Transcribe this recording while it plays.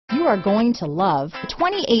you are going to love the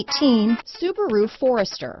 2018 Subaru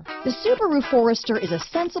Forester. The Subaru Forester is a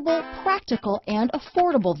sensible, practical, and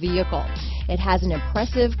affordable vehicle. It has an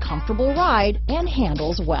impressive, comfortable ride and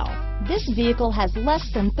handles well. This vehicle has less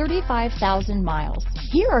than 35,000 miles.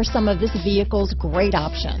 Here are some of this vehicle's great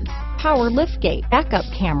options: power liftgate, backup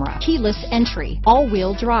camera, keyless entry,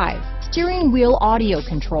 all-wheel drive, steering wheel audio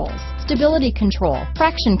controls, stability control,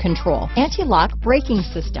 traction control, anti-lock braking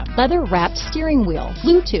system, leather-wrapped steering wheel,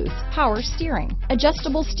 Bluetooth, power steering,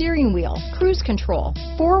 adjustable steering wheel, cruise control,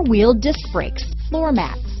 four-wheel disc brakes, floor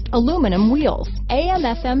mats, aluminum wheels,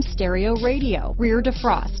 AM/FM stereo radio, rear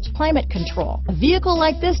defrost, climate control. A vehicle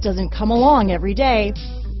like this doesn't come along every day.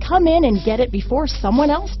 Come in and get it before someone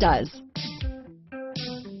else does.